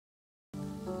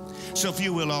So if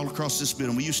you will, all across this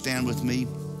building, will you stand with me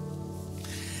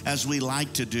as we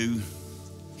like to do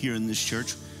here in this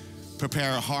church,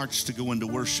 prepare our hearts to go into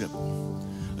worship.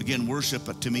 Again,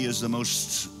 worship to me is the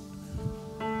most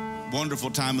wonderful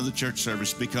time of the church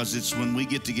service because it's when we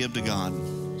get to give to God.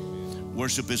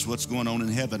 Worship is what's going on in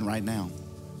heaven right now.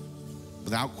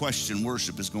 Without question,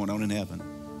 worship is going on in heaven.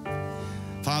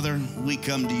 Father, we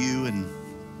come to you, and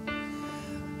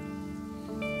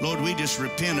Lord, we just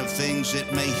repent of things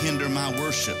that may hinder my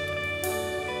worship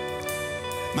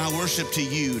to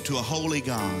you, to a holy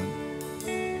God.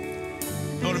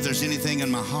 Lord, if there's anything in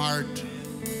my heart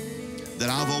that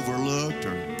I've overlooked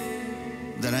or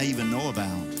that I even know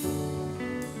about,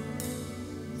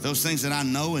 those things that I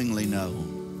knowingly know,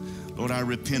 Lord, I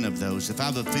repent of those. If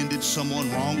I've offended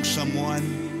someone, wronged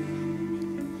someone,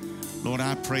 Lord,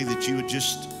 I pray that you would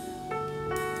just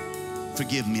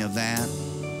forgive me of that.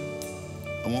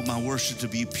 I want my worship to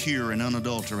be pure and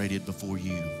unadulterated before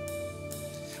you.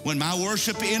 When my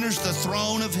worship enters the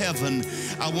throne of heaven,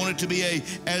 I want it to be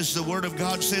as the Word of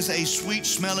God says, a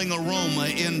sweet-smelling aroma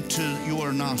into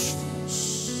your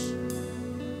nostrils.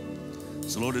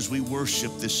 So, Lord, as we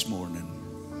worship this morning,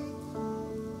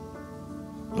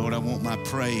 Lord, I want my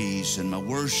praise and my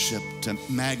worship to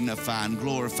magnify and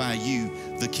glorify you,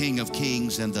 the King of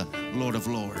Kings and the Lord of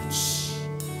Lords.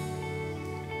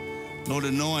 Lord,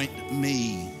 anoint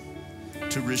me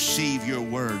to receive your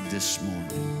word this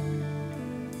morning.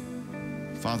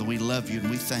 Father, we love you and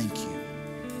we thank you.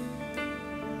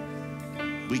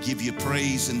 We give you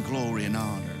praise and glory and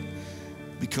honor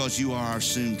because you are our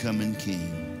soon-coming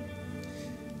King.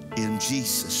 In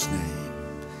Jesus' name.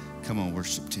 Come on,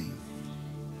 worship team.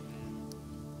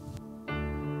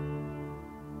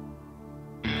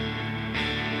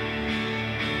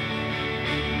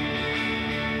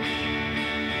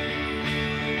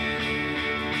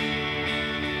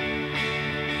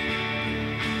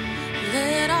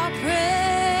 Let our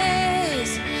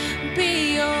praise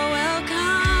be your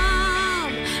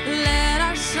welcome. Let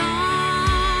our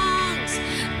songs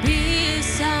be a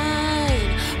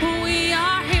sign we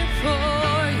are here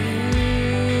for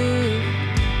you.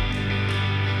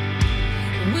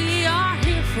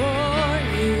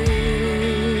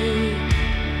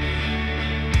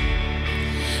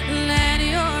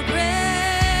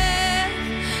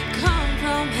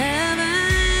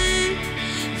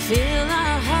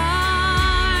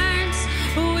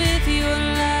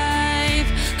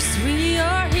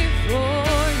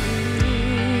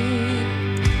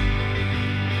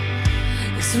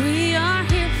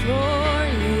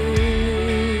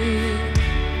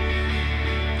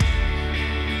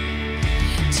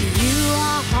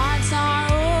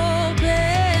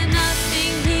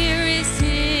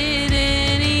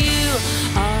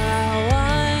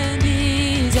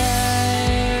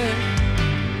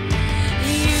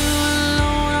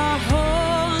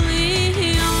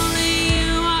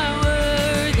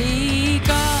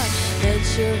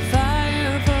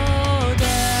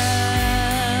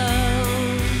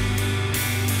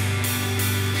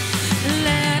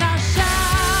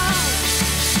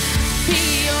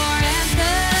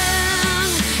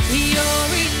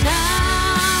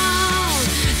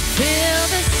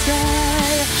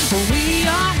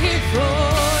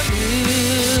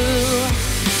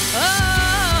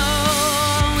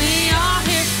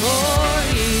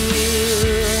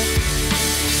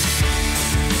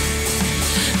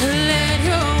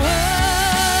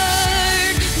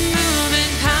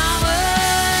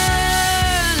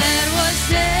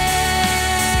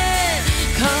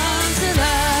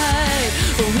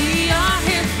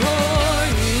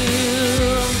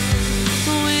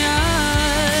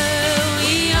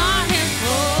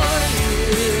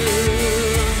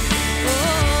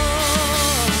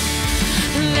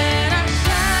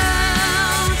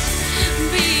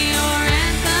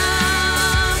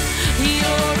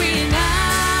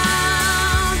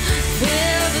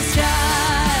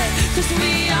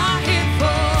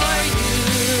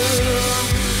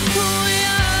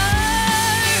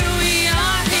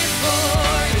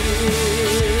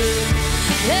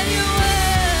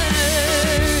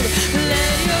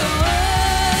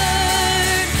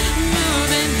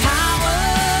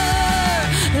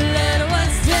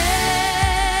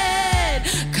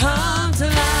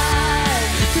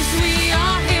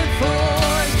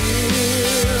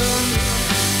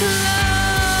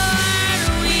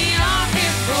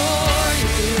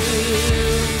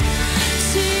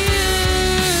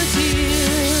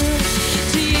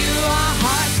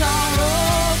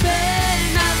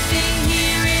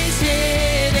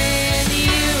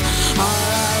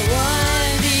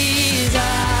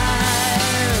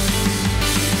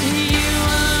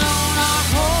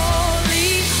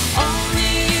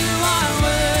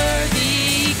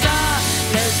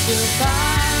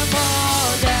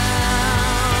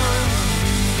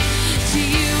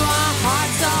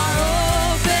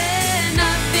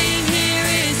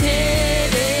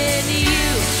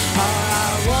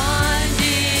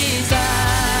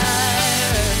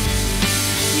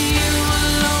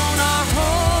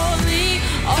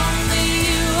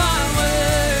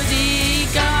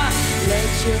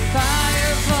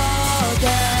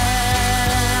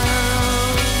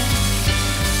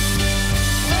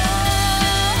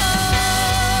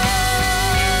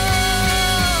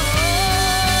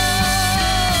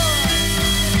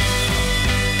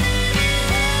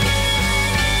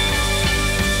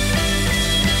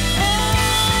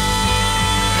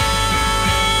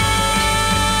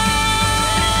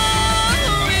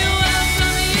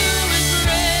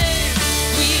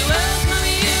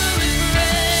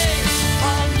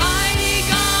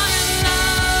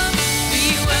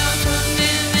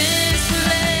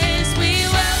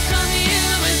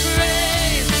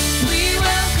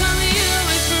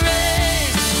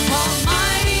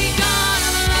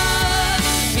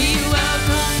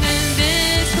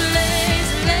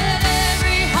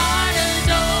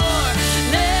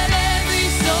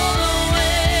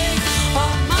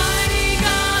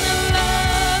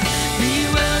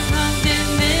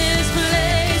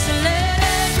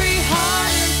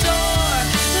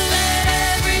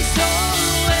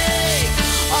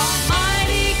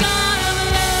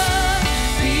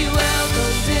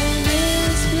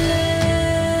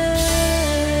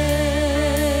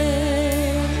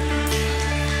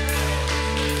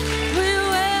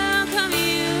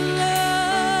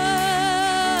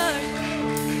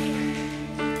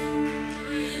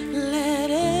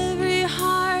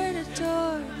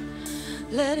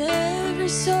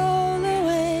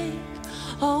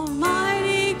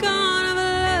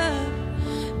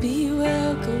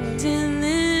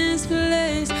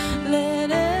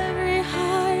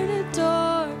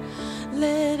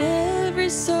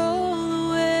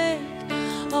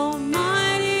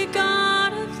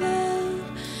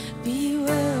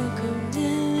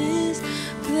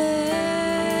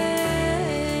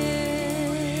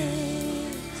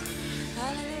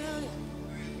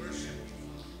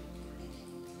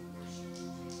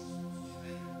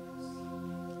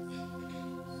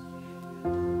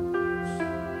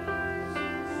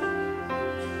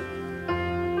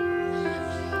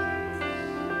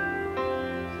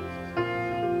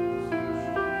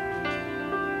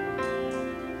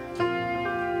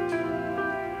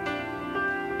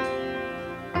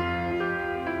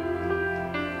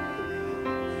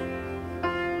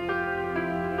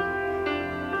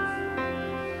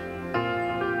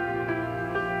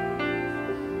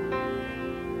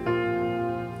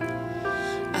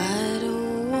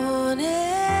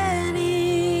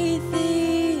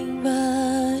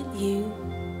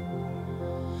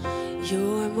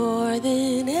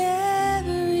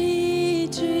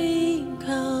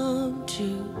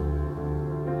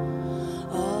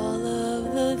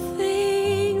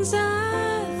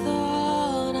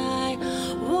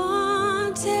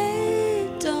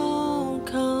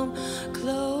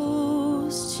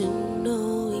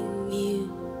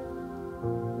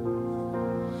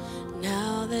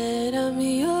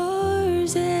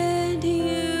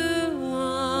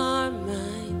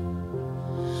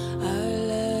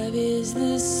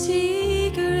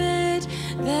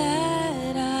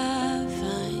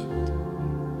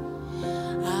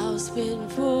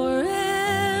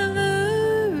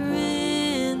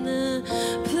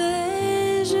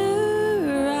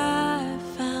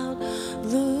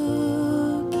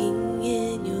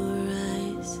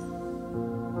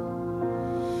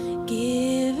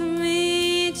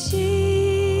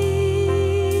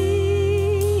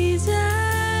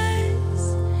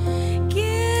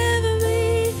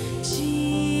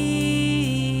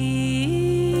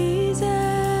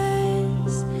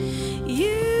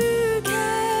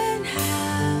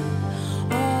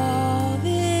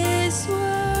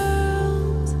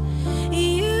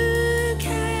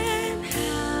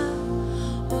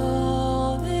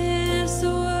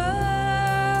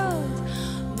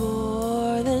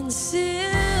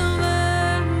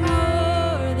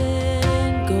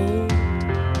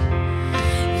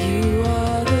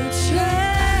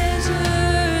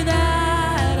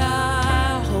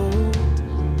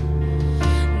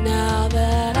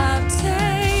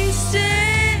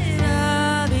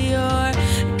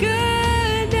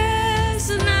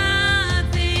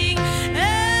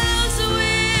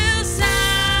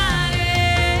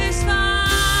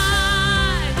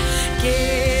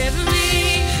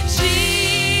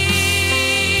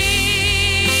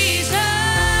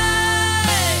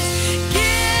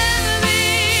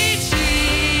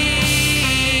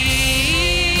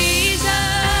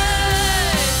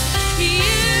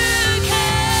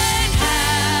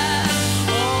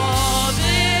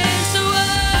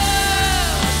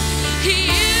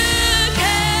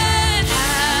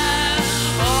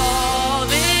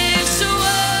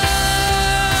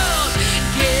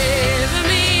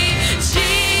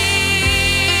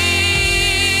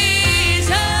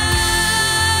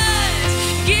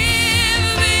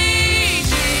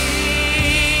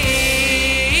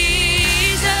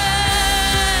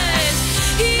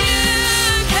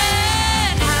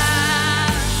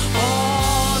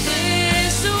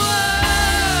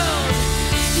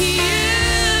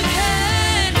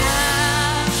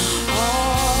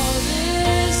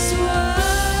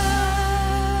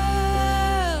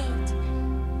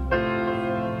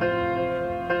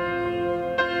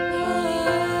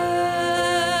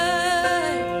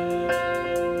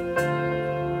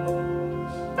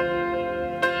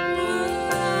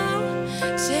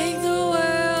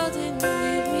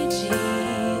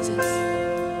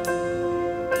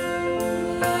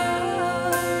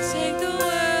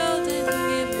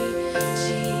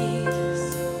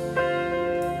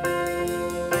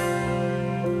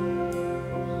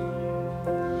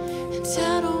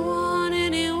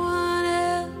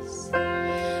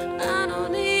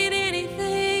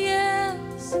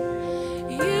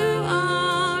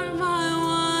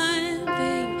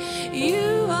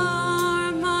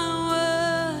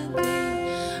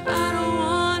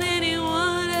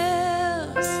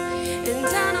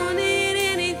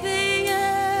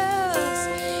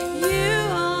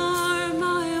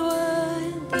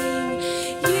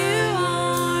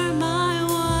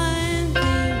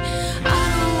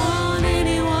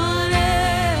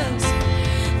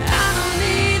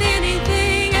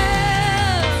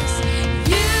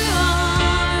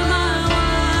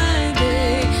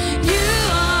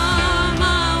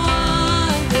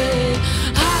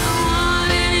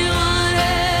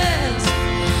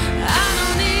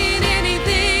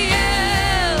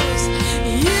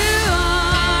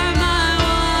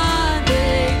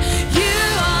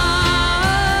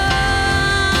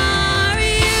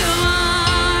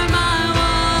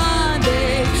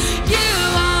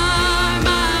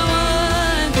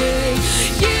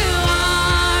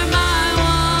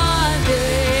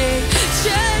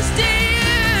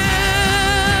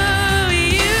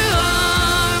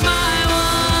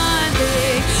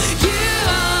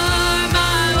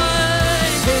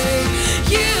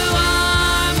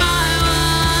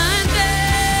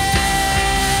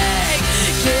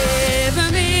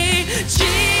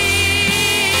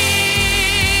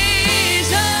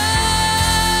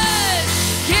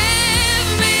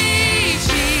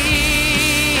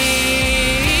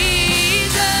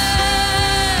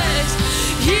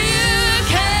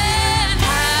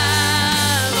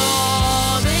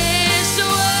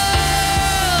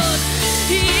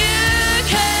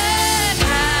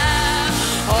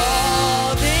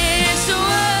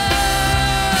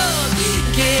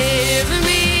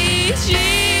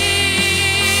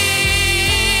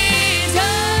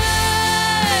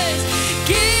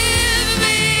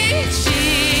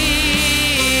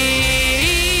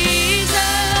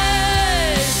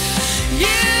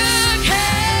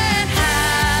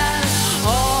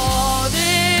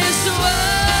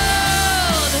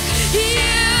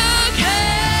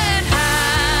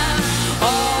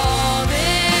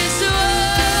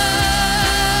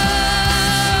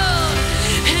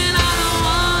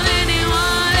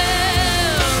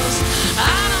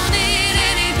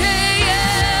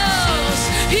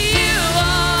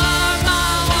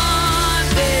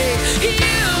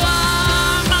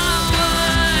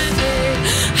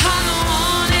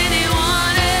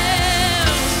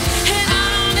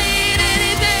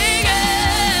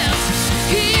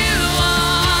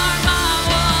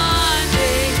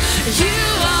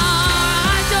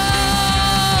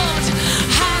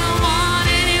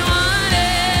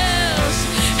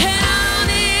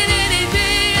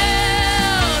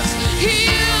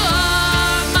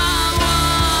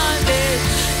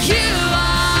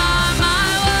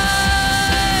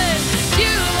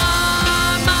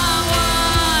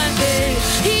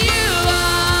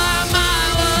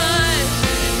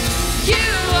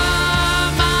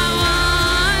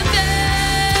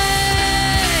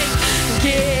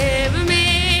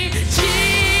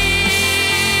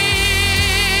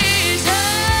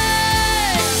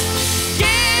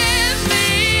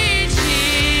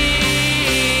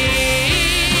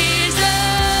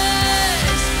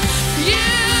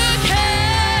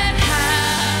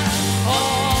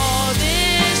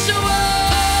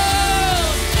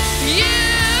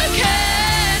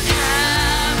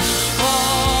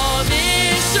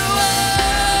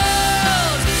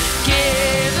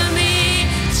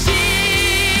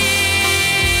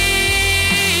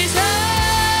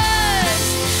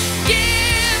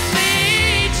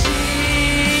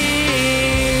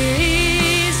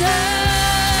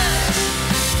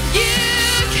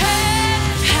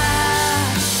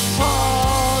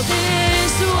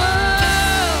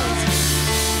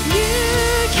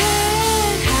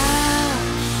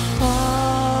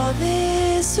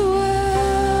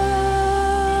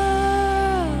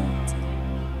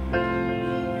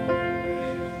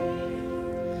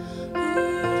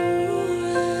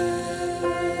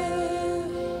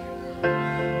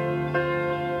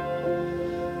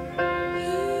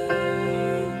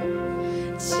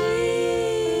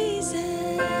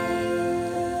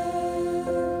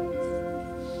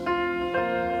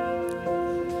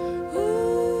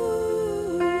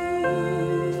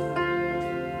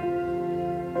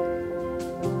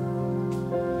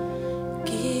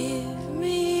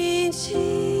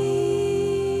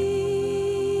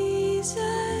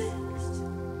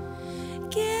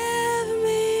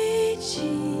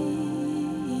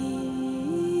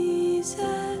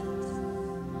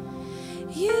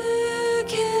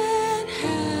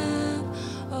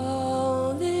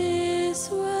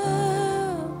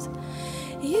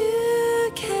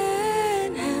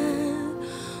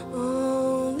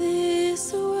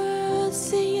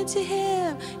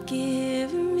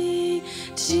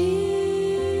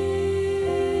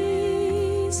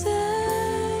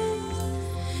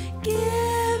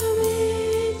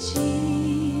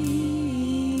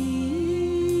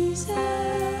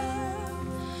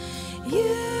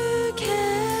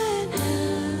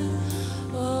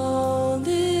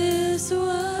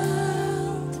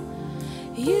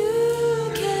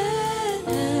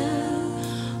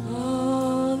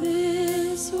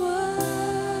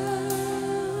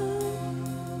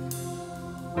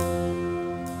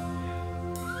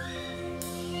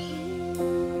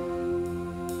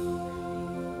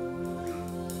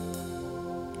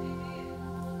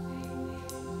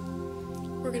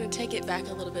 take it back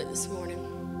a little bit this morning.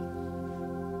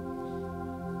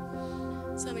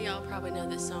 Some of y'all probably know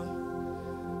this song.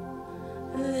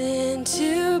 Than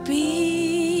to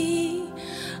be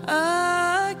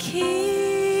a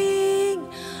king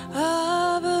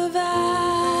of a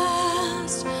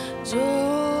vast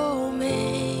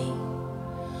domain,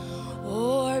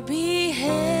 or be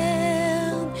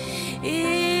held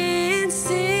in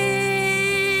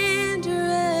cinder's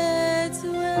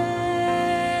way.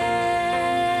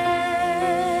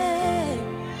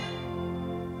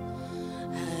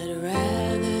 I'd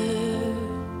rather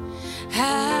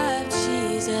have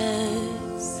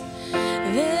Jesus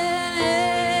than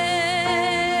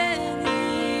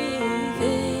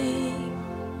anything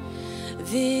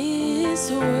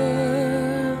this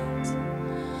world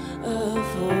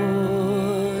affords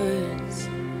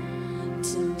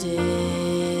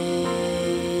today.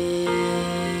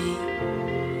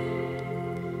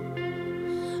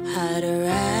 I'd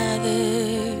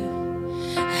rather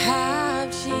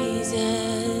have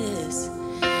Jesus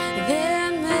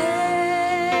than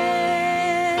man's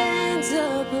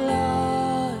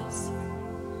applause.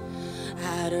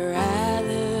 I'd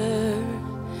rather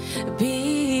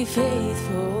be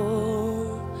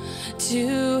faithful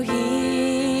to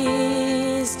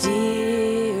his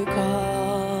dear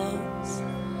cause.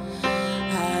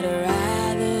 I'd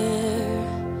rather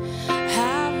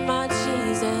have my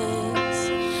Jesus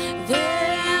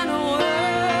than worldwide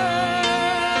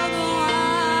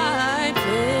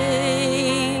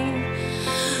fame.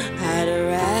 I'd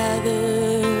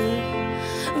rather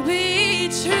be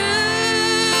true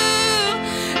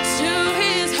to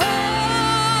his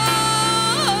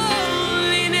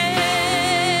holy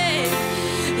name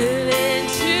than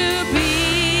to be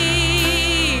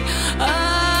a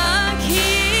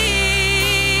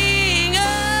king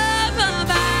of a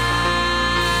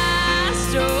vast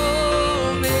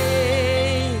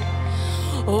domain,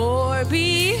 or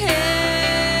be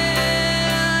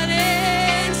held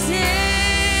in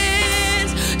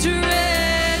sin's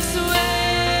dress way.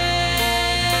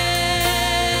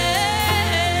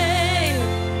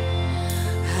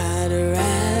 I'd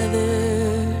rather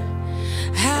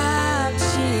have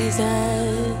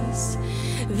Jesus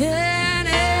than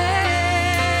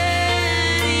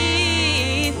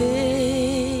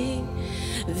anything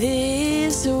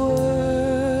this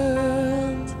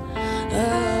world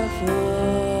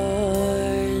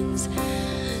affords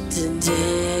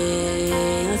today.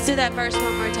 Let's do that verse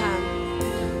one more time.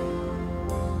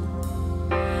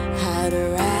 I'd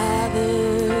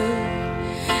rather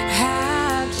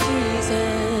have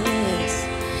Jesus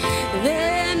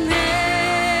than man's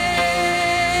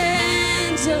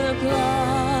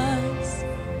applause.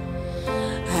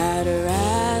 I'd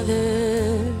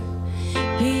rather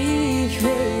be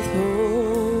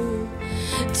faithful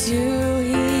to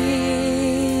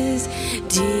his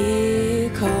dear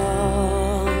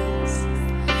cause.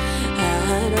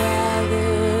 I'd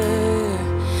rather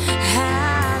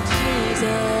have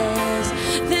Jesus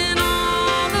than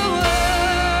all the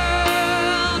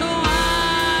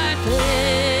worldwide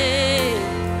fame.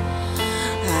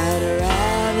 I'd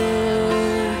rather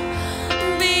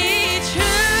be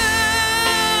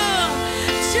true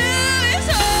to his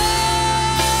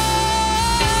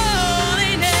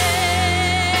holy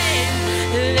name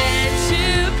than to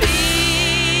be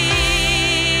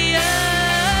a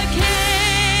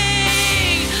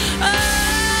king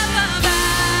of a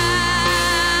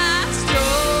vast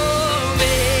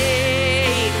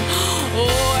domain,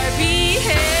 or be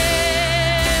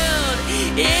held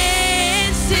in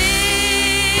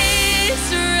sin's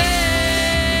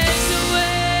dress way.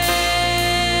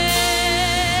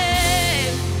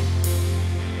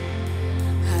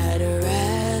 I'd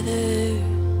rather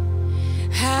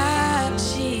have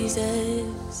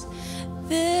Jesus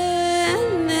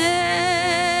than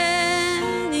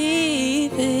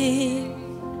anything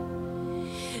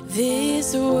this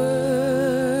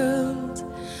world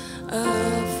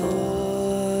affords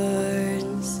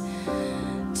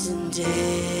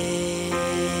today.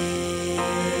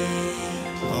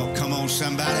 Oh, come on,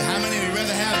 somebody. How many of you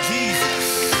rather have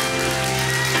Jesus?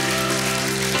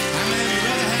 How many of you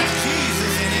rather have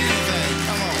Jesus than anything?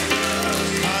 Come on.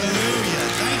 Hallelujah.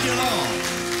 Thank you, Lord.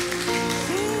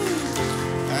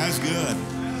 That's good.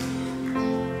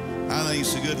 I think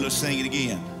it's so good. Let's sing it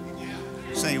again.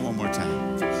 Sing it one more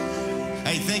time.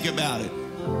 Hey, think about it.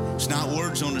 It's not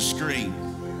words on the screen.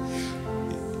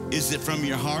 Is it from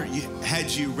your heart? Had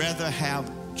you rather have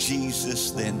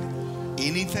Jesus than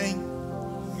anything?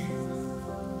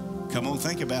 Come on,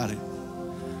 think about it.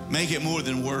 Make it more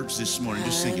than words this morning.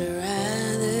 Just sing I'd it.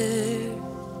 rather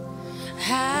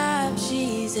have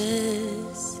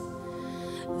Jesus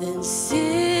than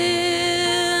sin.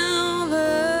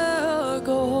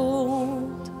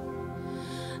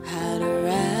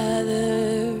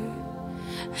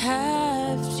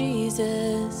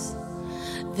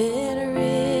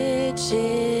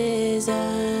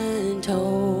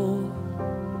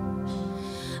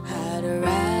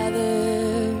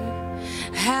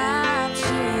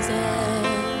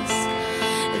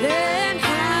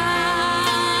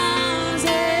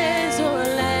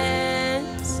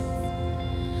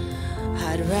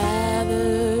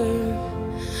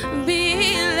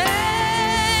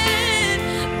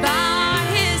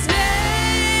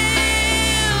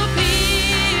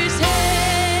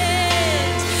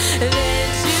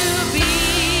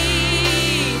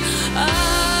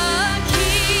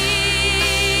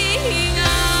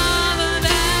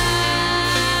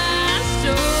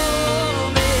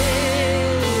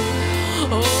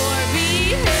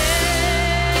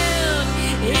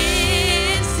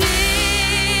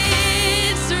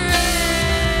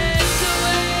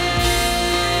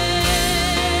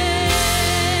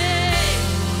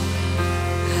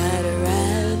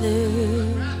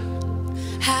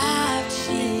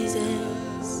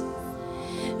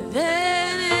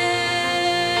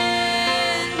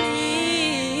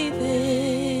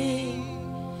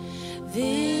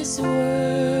 this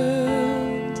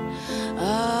world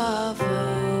of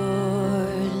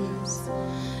thorns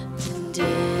and death.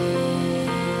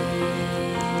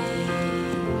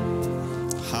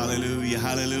 Hallelujah,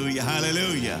 hallelujah,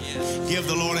 hallelujah. Give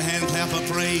the Lord a hand clap of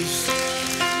praise.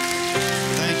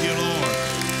 Thank you, Lord.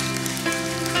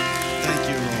 Thank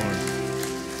you, Lord.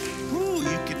 Woo,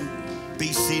 you can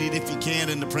be seated if you can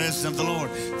in the presence of the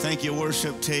Lord. Thank you,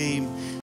 worship team.